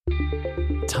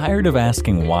Tired of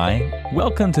asking why?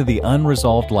 Welcome to the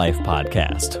Unresolved Life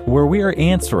podcast, where we are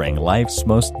answering life's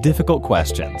most difficult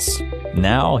questions.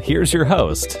 Now, here's your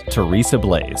host, Teresa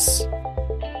Blaze.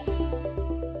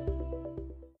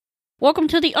 Welcome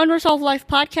to the Unresolved Life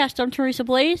podcast. I'm Teresa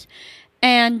Blaze,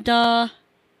 and I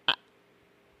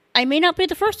may not be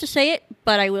the first to say it,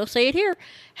 but I will say it here.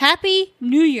 Happy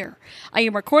New Year. I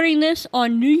am recording this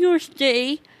on New Year's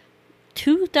Day,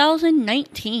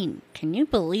 2019. Can you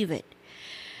believe it?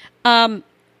 A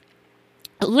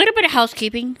little bit of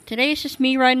housekeeping. Today is just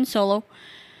me riding solo.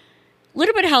 A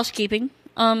little bit of housekeeping.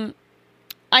 I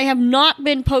have not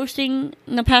been posting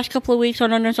in the past couple of weeks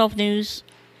on Unresolved News.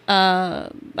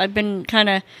 I've been kind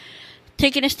of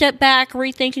taking a step back,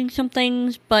 rethinking some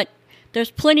things, but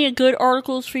there's plenty of good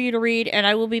articles for you to read, and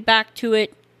I will be back to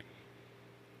it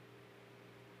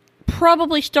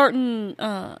probably starting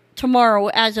tomorrow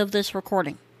as of this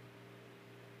recording.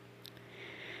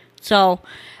 So,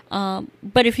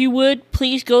 but if you would,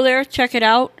 please go there, check it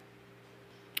out.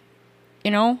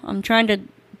 You know, I'm trying to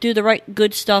do the right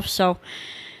good stuff, so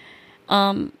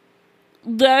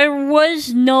there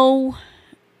was no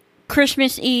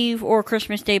Christmas Eve or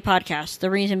Christmas Day podcast. The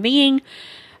reason being,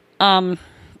 I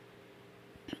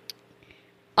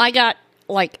got,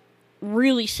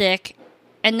 really sick,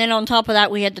 and then on top of that,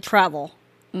 we had to travel.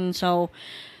 And so,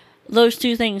 those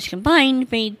two things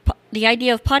combined made the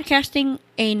idea of podcasting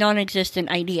a non-existent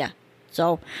idea.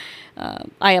 So,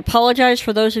 I apologize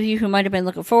for those of you who might have been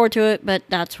looking forward to it, but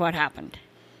that's what happened.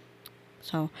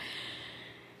 So,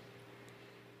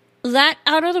 that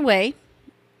out of the way,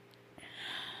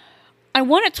 I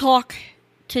want to talk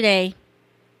today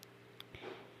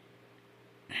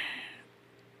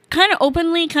kind of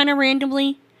openly, kind of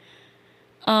randomly.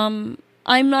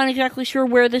 I'm not exactly sure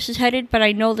where this is headed, but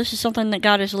I know this is something that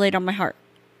God has laid on my heart.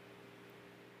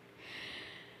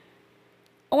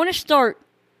 I want to start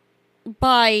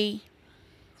by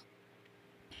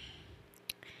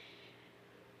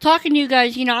talking to you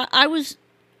guys. You know, I was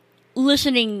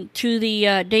listening to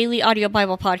the Daily Audio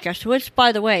Bible podcast, which,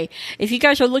 by the way, if you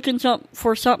guys are looking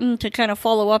for something to kind of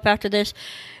follow up after this,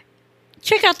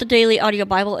 check out the Daily Audio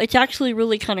Bible. It's actually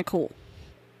really kind of cool.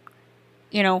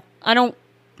 You know, I don't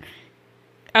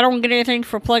get anything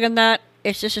for plugging that.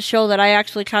 It's just a show that I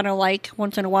actually kind of like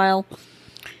once in a while,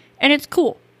 and it's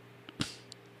cool.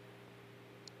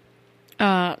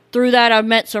 Through that, I've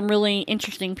met some really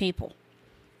interesting people.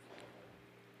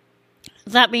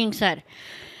 That being said,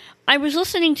 I was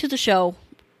listening to the show,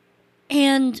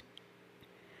 and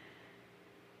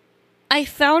I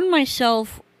found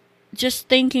myself just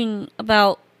thinking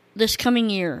about this coming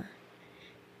year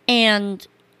and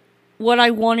what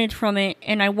I wanted from it,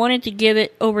 and I wanted to give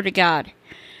it over to God.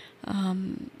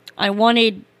 I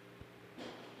wanted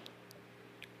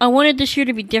this year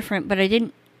to be different, but I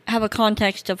didn't have a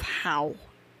context of how.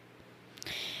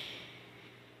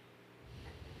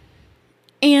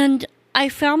 And I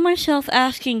found myself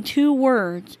asking two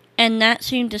words, and that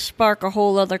seemed to spark a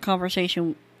whole other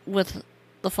conversation with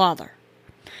the Father.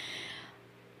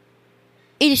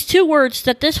 It is two words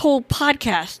that this whole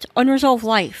podcast, Unresolved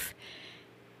Life,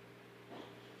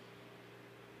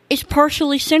 is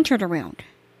partially centered around.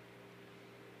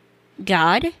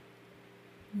 God,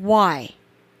 why?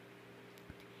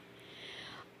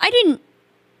 I didn't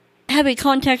have a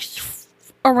context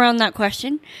around that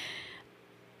question.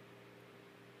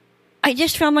 I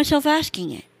just found myself asking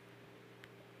it.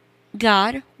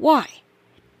 God, why?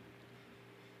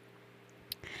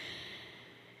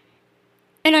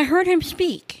 And I heard him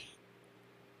speak.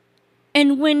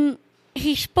 And when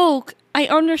he spoke, I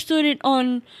understood it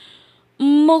on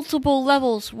multiple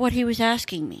levels what he was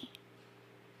asking me.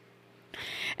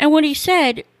 And what he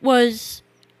said was,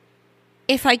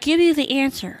 if I give you the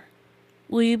answer,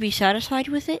 will you be satisfied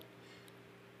with it?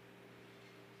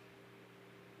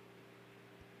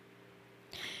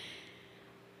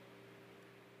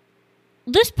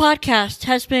 This podcast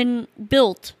has been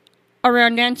built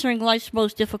around answering life's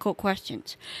most difficult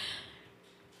questions.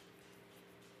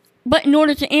 But in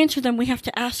order to answer them, we have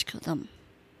to ask them.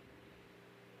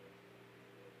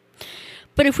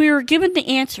 But if we were given the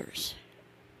answers,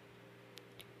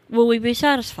 will we be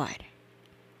satisfied?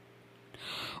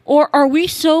 Or are we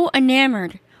so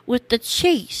enamored with the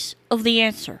chase of the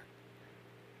answer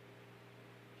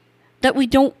that we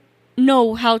don't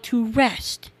know how to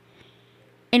rest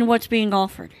in what's being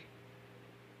offered?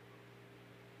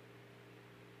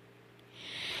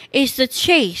 Is the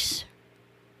chase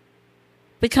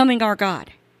becoming our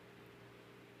God?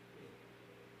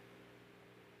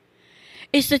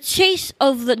 Is the chase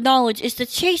of the knowledge, is the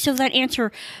chase of that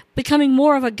answer becoming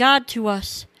more of a God to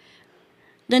us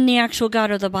than the actual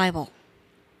God of the Bible?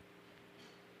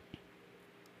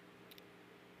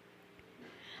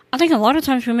 I think a lot of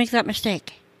times we make that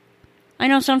mistake. I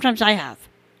know sometimes I have.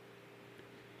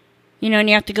 And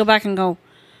you have to go back and go,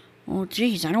 oh,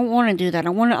 geez, I don't want to do that. I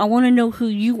want to know who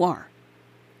you are.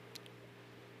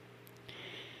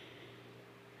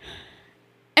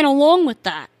 And along with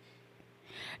that,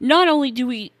 not only do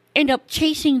we end up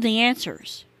chasing the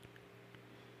answers,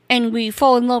 and we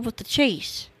fall in love with the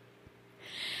chase,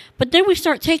 but then we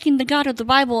start taking the God of the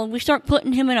Bible and we start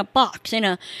putting him in a box, in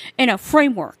a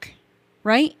framework,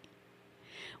 right?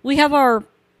 We have our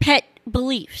pet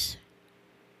beliefs.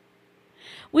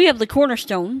 We have the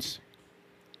cornerstones.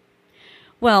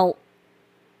 Well,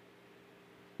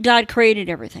 God created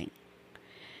everything.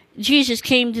 Jesus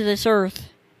came to this earth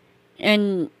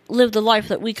and lived the life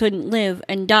that we couldn't live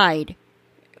and died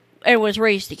and was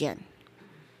raised again.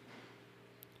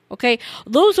 Okay?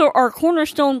 Those are our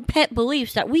cornerstone pet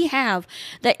beliefs that we have,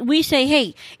 that we say,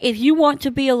 hey, if you want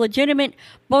to be a legitimate,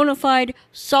 bona fide,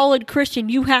 solid Christian,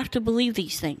 you have to believe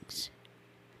these things.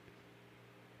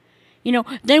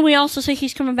 Then we also say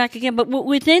he's coming back again. But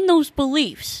within those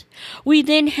beliefs, we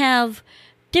then have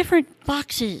different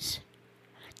boxes,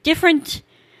 different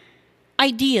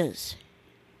ideas.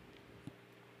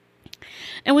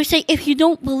 And we say, if you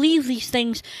don't believe these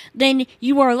things, then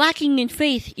you are lacking in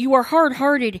faith, you are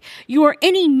hard-hearted, you are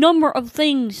any number of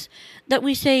things that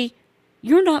we say,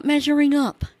 you're not measuring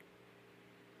up.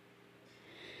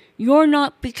 You're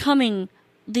not becoming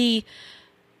the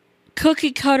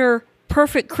cookie-cutter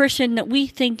perfect Christian that we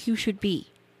think you should be.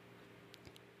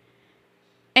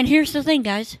 And here's the thing,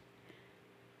 guys.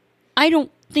 I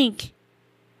don't think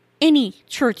any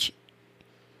church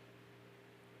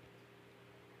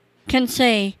can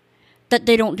say that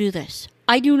they don't do this.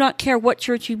 I do not care what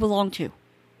church you belong to.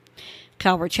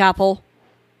 Calvary Chapel,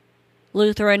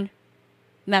 Lutheran,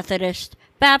 Methodist,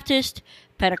 Baptist,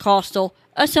 Pentecostal,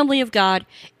 Assembly of God.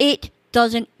 It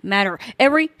doesn't matter.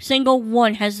 Every single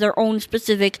one has their own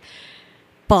specific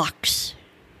box.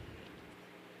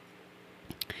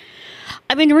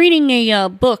 I've been reading a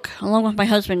book along with my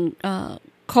husband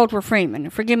called Reframe.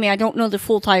 And forgive me, I don't know the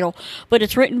full title, but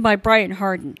it's written by Brian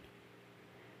Harden.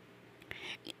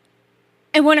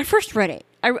 And when I first read it,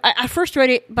 I first read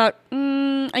it about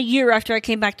a year after I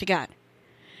came back to God.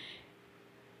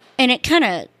 And it kind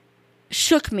of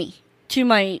shook me to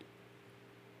my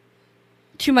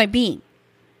being.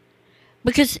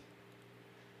 Because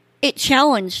it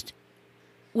challenged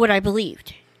what I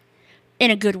believed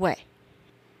in a good way.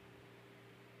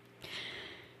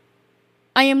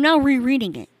 I am now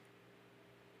rereading it.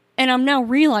 And I'm now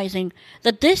realizing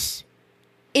that this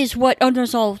is what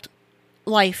Unresolved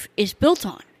Life is built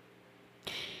on.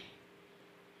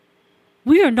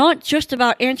 We are not just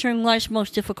about answering life's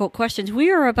most difficult questions.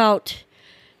 We are about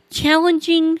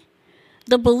challenging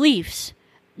the beliefs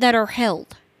that are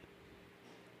held.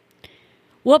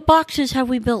 What boxes have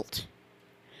we built?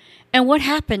 And what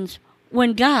happens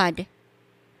when God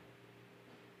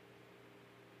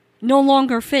no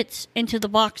longer fits into the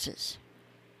boxes?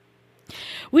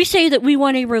 We say that we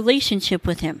want a relationship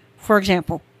with him, for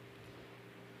example.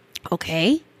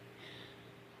 Okay.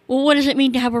 Well, what does it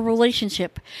mean to have a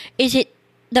relationship? Is it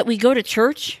that we go to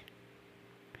church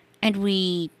and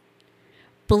we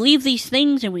believe these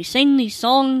things and we sing these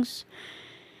songs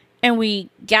and we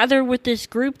gather with this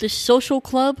group, this social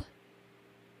club,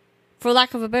 for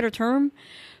lack of a better term,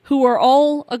 who are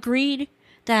all agreed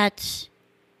that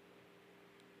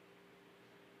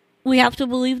we have to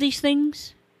believe these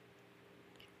things?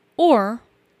 Or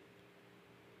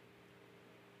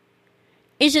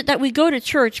is it that we go to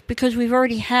church because we've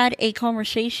already had a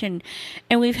conversation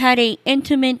and we've had an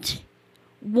intimate,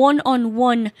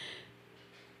 one-on-one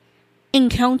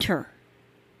encounter?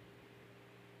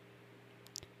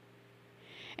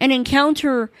 An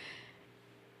encounter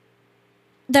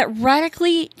that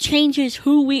radically changes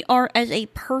who we are as a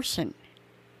person.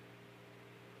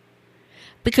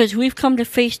 Because we've come to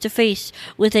face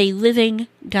with a living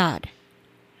God.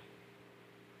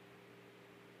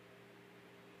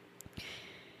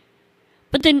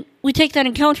 But then we take that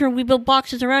encounter and we build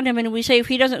boxes around him and we say if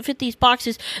he doesn't fit these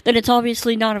boxes, then it's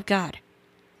obviously not of God.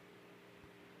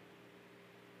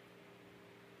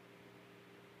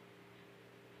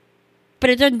 But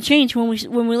it doesn't change when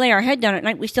we lay our head down at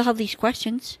night. We still have these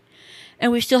questions.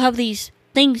 And we still have these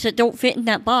things that don't fit in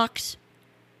that box.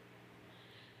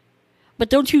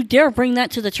 But don't you dare bring that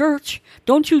to the church.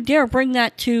 Don't you dare bring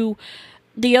that to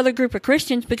the other group of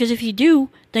Christians, because if you do,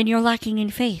 then you're lacking in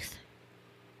faith.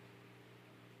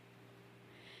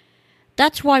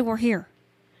 That's why we're here.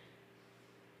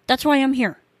 That's why I'm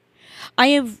here. I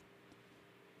have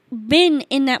been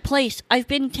in that place. I've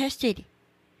been tested.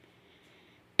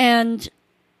 And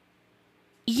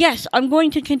yes, I'm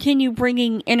going to continue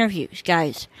bringing interviews,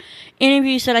 guys.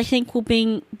 Interviews that I think will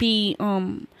be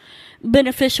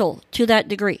beneficial to that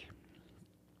degree.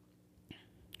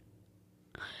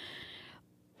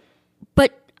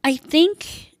 But I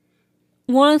think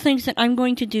one of the things that I'm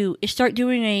going to do is start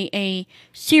doing a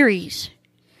series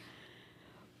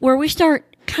where we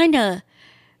start kind of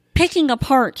picking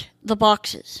apart the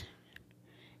boxes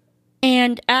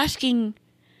and asking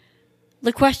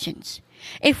the questions.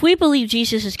 If we believe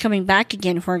Jesus is coming back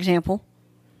again, for example,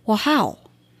 well, how?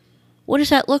 What does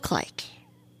that look like?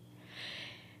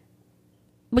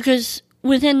 Because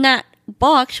within that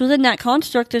box, within that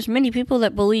construct, there's many people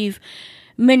that believe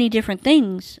many different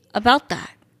things about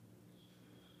that.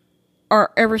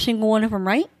 Are every single one of them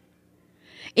right?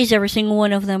 Is every single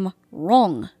one of them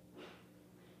wrong?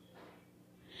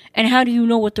 And how do you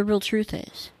know what the real truth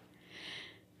is?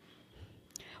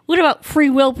 What about free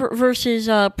will versus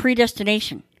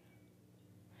predestination?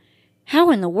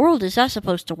 How in the world is that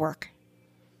supposed to work?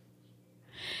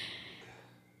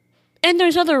 And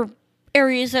there's other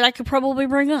areas that I could probably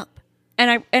bring up,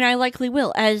 and I likely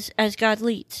will as God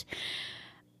leads.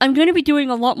 I'm going to be doing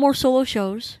a lot more solo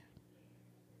shows.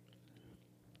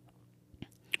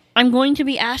 I'm going to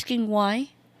be asking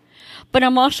why, but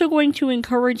I'm also going to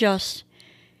encourage us,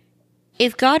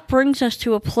 if God brings us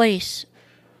to a place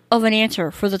of an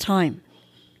answer for the time,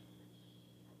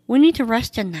 we need to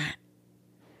rest in that.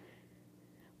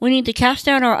 We need to cast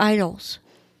down our idols,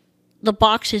 the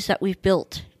boxes that we've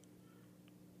built.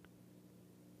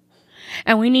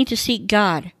 And we need to seek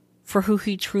God for who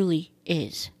He truly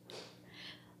is.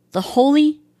 The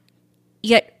holy,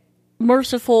 yet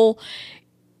merciful,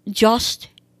 just,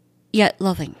 yet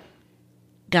loving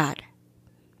God.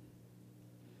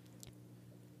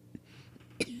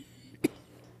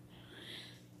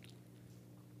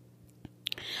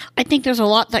 I think there's a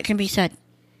lot that can be said.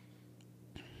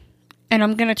 And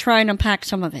I'm going to try and unpack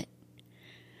some of it.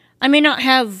 I may not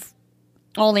have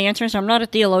all the answers. I'm not a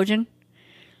theologian.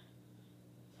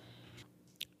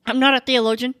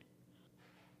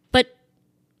 But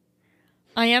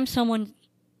I am someone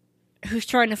who's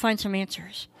trying to find some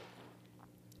answers.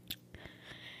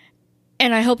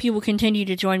 And I hope you will continue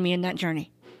to join me in that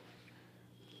journey.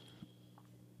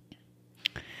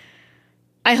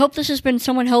 I hope this has been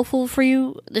somewhat helpful for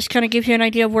you. This kind of gives you an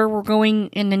idea of where we're going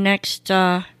in the next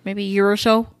maybe year or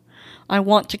so. I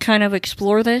want to kind of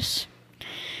explore this.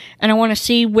 And I want to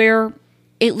see where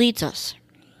it leads us.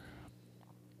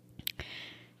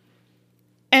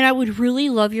 And I would really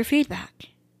love your feedback.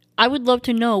 I would love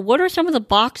to know, what are some of the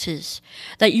boxes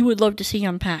that you would love to see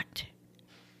unpacked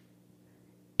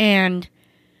and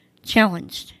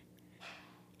challenged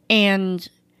and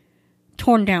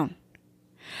torn down?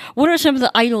 What are some of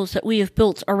the idols that we have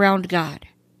built around God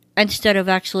instead of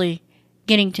actually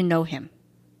getting to know Him?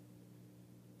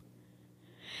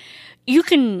 You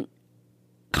can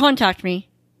contact me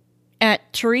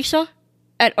at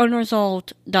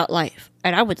Teresa@Unresolved.life,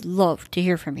 and I would love to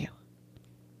hear from you.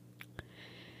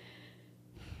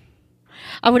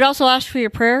 I would also ask for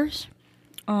your prayers.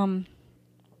 As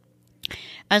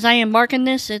I embark on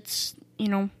this, it's, I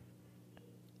know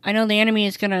the enemy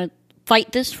is going to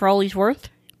fight this for all he's worth.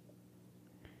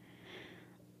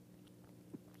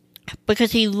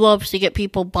 Because he loves to get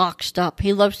people boxed up.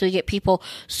 He loves to get people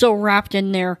so wrapped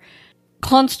in their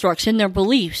constructs, in their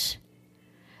beliefs,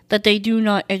 that they do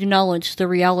not acknowledge the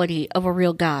reality of a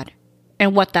real God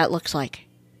and what that looks like.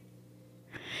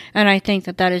 And I think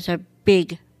that that is a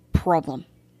big problem.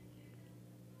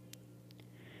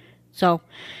 So,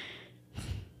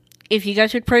 if you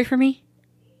guys would pray for me,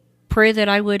 pray that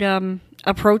I would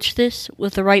approach this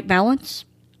with the right balance.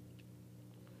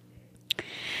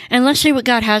 And let's see what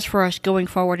God has for us going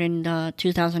forward in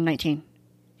 2019.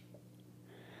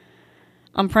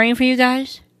 I'm praying for you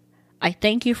guys. I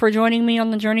thank you for joining me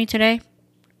on the journey today.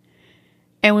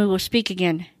 And we will speak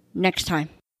again next time.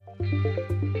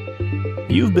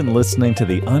 You've been listening to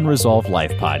the Unresolved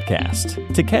Life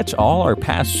podcast. To catch all our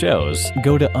past shows,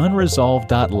 go to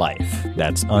unresolved.life.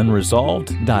 That's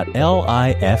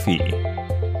unresolved.life.